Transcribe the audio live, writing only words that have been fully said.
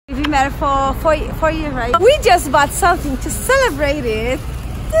married for 4 years, right? We just bought something to celebrate it.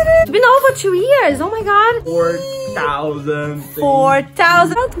 It's been over 2 years. Oh my god. 4,000.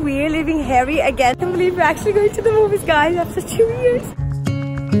 4,000. We're leaving Harry again. I can't believe we're actually going to the movies, guys, after 2 years.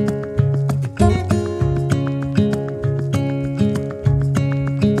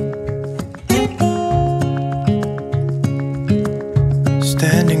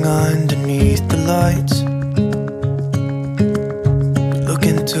 Standing underneath the lights, look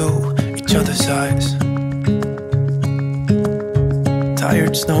into each other's eyes.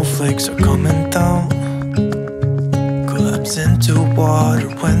 Tired snowflakes are coming down, collapse into water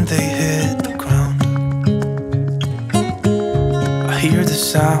when they hit the ground. I hear the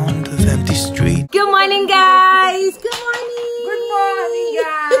sound of empty streets. Good morning, guys. Good morning. Good morning,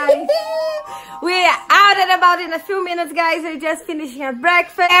 guys. We're out and about in a few minutes, guys. We're just finishing our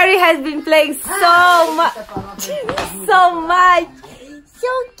breakfast. Harry has been playing so much. So much. So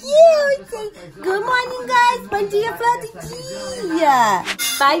cute. Good morning, guys. Bom dia, flor do dia.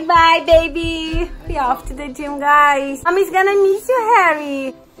 Bye-bye, baby. We're off to the gym, guys. Mommy's gonna miss you,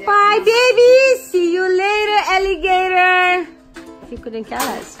 Harry. Bye, baby. See you later, alligator. You couldn't care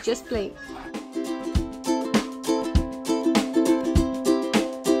less. Just play.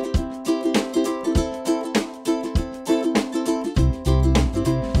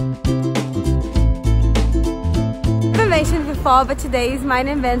 Mentioned before, but today is mine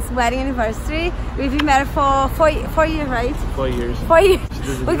and Ben's wedding anniversary. We've been married for 4 years, right? 4 years. 4 years.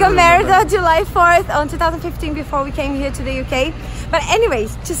 We got married on July 4th on 2015 before we came here to the UK. But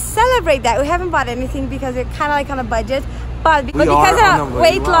anyways, to celebrate that, we haven't bought anything because we're kind of like on a budget. But because of our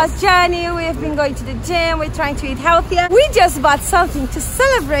weight loss journey, we've been going to the gym, we're trying to eat healthier. We just bought something to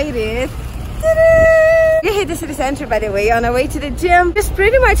celebrate it. We hit the city center, by the way, on our way to the gym. It's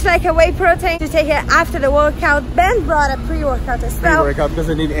pretty much like a whey protein to take it after the workout. Ben brought a pre-workout as well. Pre-workout because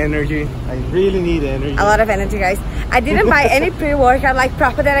I need energy. I really need energy. A lot of energy, guys. I didn't buy any pre-workout like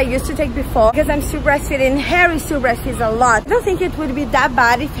proper that I used to take before because I'm still breastfeeding. Harry still breastfeeds a lot. I don't think it would be that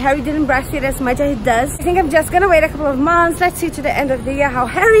bad if Harry didn't breastfeed as much as he does. I think I'm just gonna wait a couple of months. Let's see to the end of the year how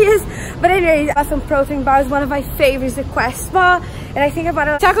Harry is. But anyways, I got some protein bars. One of my favorites, the Quest bar. And I think I bought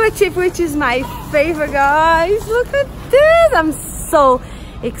a chocolate chip, which is my favorite, guys. Look at this. I'm so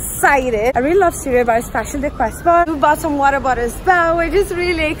excited. I really love cereal bar, especially the Quest bar. We bought some water bottles as well. We're just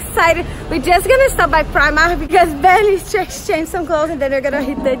really excited. We're just gonna stop by Primark because Ben is to exchange some clothes and then we're gonna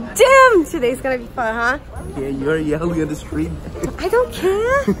hit the gym. Today's gonna be fun, huh? Yeah, you're yelling at the street. I don't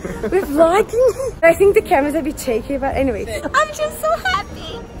care. We're vlogging. I think the camera's a bit shaky, but anyway. I'm just so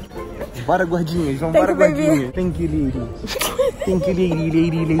happy. Bora, guardinha. Vamos embora, guardinha. Thank you, lady. Thank you, lady.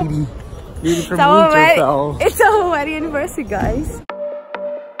 Lady from Winterfell. It's our wedding anniversary, guys.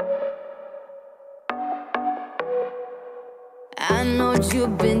 I know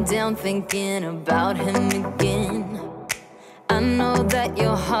you've been down thinking about him again. I know that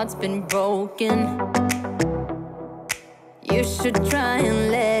your heart's been broken. You should try and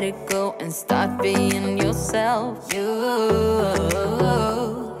let it go and start being yourself.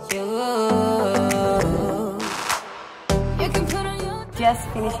 Just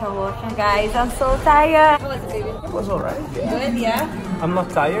finished our workout, guys. I'm so tired. It was alright. Good, yeah? I'm not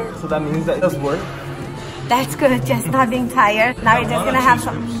tired, so that means that it does work. That's good, just not being tired. Now we're just gonna have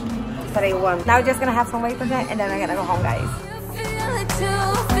some. But I won. Now we're just gonna have some whey protein and then we're gonna go home, guys. Feel it too.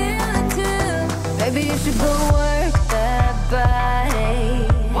 Baby, you should go work that body.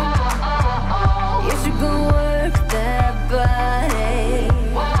 You should go work that body.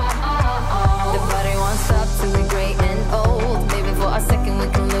 The body won't stop till we're great and old. Maybe for a second we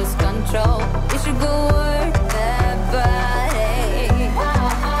can lose control. You should go work that body.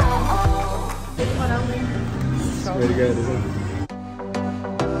 It's very good, isn't it?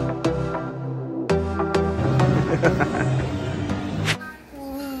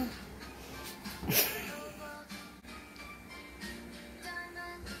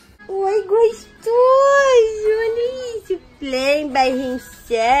 Oi, gostoso! Olha isso, playing by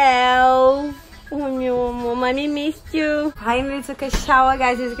himself. Oh, meu amor, mommy missed you. Finally took a shower,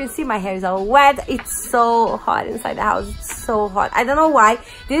 guys. As you can see, my hair is all wet. It's so hot inside the house. It's so hot. I don't know why.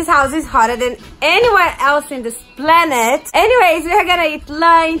 This house is hotter than anywhere else in this planet. Anyways, we're gonna eat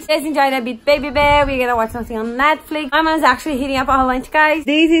lunch. Just enjoyed a bit Baby Bear. We're gonna watch something on Netflix. My mom's actually heating up our lunch, guys.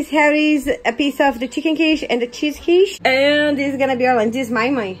 This is Harry's a piece of the chicken quiche and the cheese quiche. And this is gonna be our lunch. This is my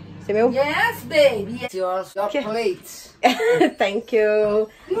mãe. Você viu? Yes, baby. Yes. Your plate. Thank you.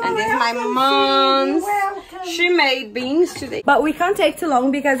 And this is my mom's. She made beans today. But we can't take too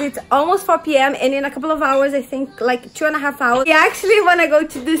long because it's almost 4 p.m. and in a couple of hours, I think like 2.5 hours, we actually want to go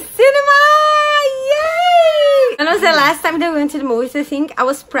to the cinema. Yay! When was the last time that we went to the movies? I think I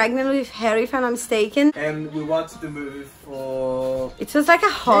was pregnant with Harry, if I'm not mistaken. And we went to the movie for... It was like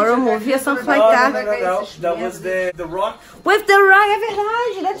a horror movie or something like that. No. That was the Rock. With the Rock, é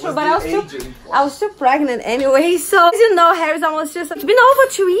verdade, that's true. But I was still pregnant anyway. So, as you know, Harry's almost just... It's been over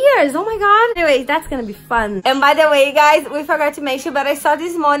 2 years. Oh my god. Anyway, that's gonna be fun. And by the way, guys, we forgot to mention, but I saw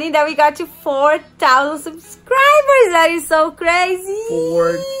this morning that we got to 4,000 subscribers. That is so crazy.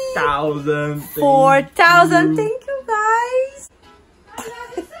 4,000. 4,000. Thank you, guys.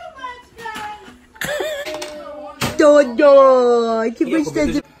 Todo. Que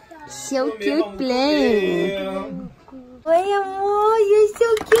gostoso. So cute playing. Oi, amor, you're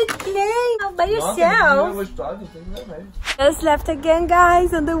so cute playing all by yourself. Just left again,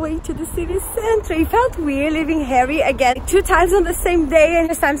 guys, on the way to the city center. It felt weird leaving Harry again 2 times on the same day,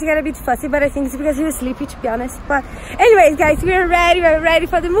 and it's time to get a bit fussy, but I think it's because he was sleepy, to be honest. But anyways, guys, we're ready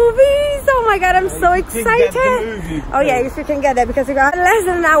for the movies. Oh my god, I'm so excited. Oh yeah, if we can get there, because we got less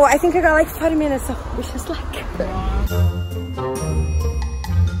than an hour. I think I got like 40 minutes, so we should slack.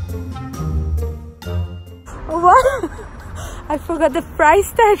 What? I forgot the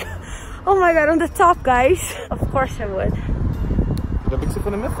price tag. Oh my god, on the top, guys. Of course I would. Ainda bem que você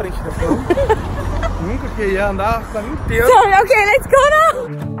foi na minha frente, né? Nunca queria andar o caminho inteiro. Sorry, okay, let's go now.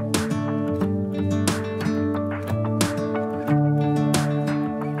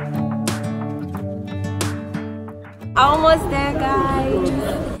 Almost there, guys.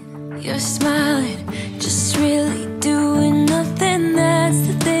 You're smiling, just really doing nothing. That's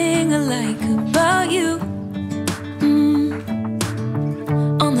the thing I like about you.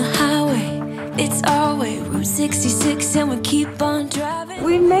 On the highway, it's our way, Route 66, and we keep on driving.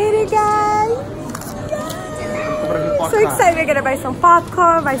 We made it, guys. So excited. We're gonna buy some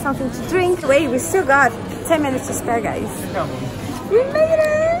popcorn, buy something to drink. Wait, we still got 10 minutes to spare, guys. We made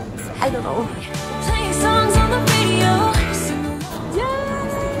it. I don't know. Playing songs on the radio.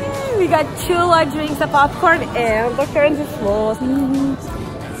 Yay! We got 2 large drinks of popcorn and the currency flows.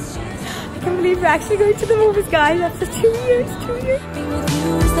 I can't believe we're actually going to the movies, guys, after 2 years, 2 years. Being with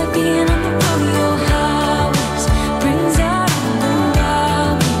you is like being on the rodeo highways. Brings out all the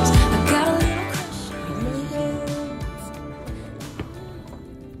memories. I got a little crush.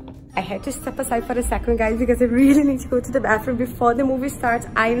 I had to step aside for a second, guys, because I really need to go to the bathroom before the movie starts.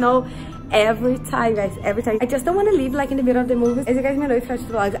 I know every time, guys, every time. I just don't want to leave like in the middle of the movies. As you guys may know if you watch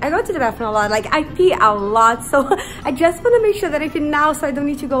the vlogs, I go to the bathroom a lot. Like, I pee a lot, so I just want to make sure that I pee now so I don't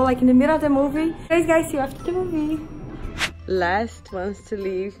need to go like in the middle of the movie. Guys, see you after the movie. Last ones to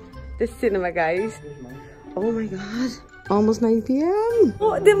leave the cinema, guys. Oh my god, almost 9 p.m.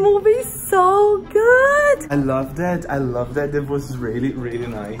 Oh, the movie is so good. I love that. I love that. It was really, really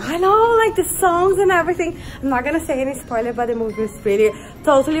nice. I know, like the songs and everything. I'm not gonna say any spoiler, but the movie was really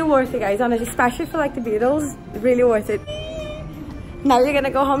totally worth it, guys. Honestly, especially for like the Beatles, really worth it. Now we're gonna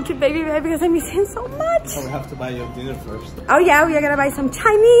go home to baby bear because I miss him so much. Oh, we have to buy your dinner first. Oh yeah, we are gonna buy some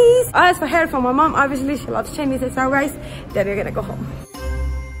Chinese. Oh, as for Harry, for my mom, obviously she loves Chinese as well, guys. Then we're gonna go home.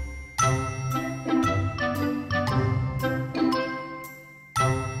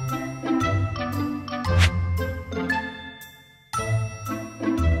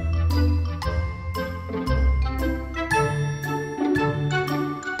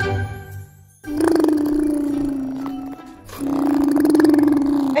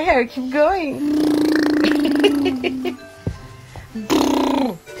 Harry, keep going.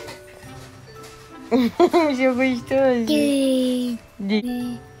 Jogo gostoso.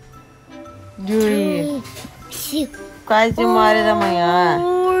 Quase 1h da manhã.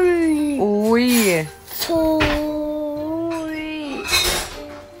 Ui.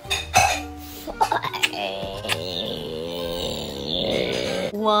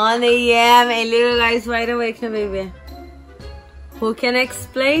 1 a.m. and little guys wide awake now, baby. Who can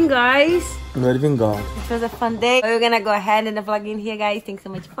explain, guys? Not even God. It was a fun day. We're gonna go ahead and vlog in here, guys. Thanks so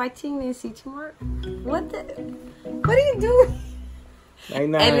much for watching. And see you tomorrow. What are you doing? Night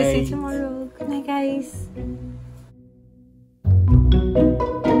night. And we'll see you tomorrow. Good night, guys.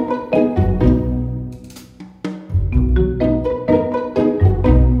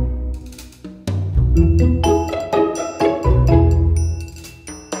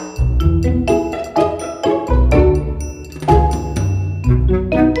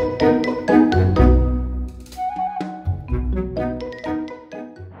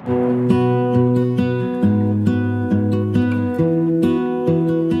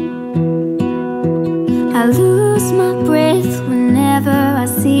 I lose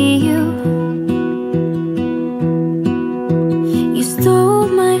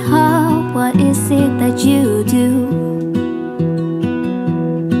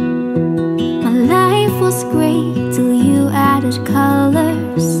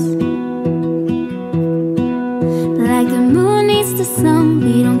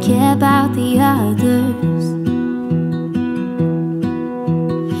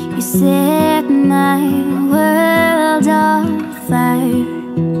my world of fire.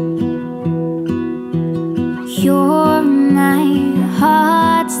 You're my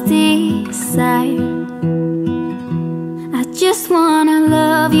heart's desire. I just wanna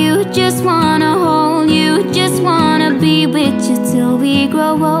love you, just wanna hold you, just wanna be with you till we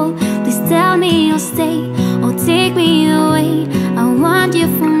grow old. Please tell me you'll stay or take me away. I want you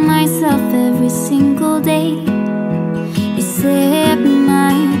for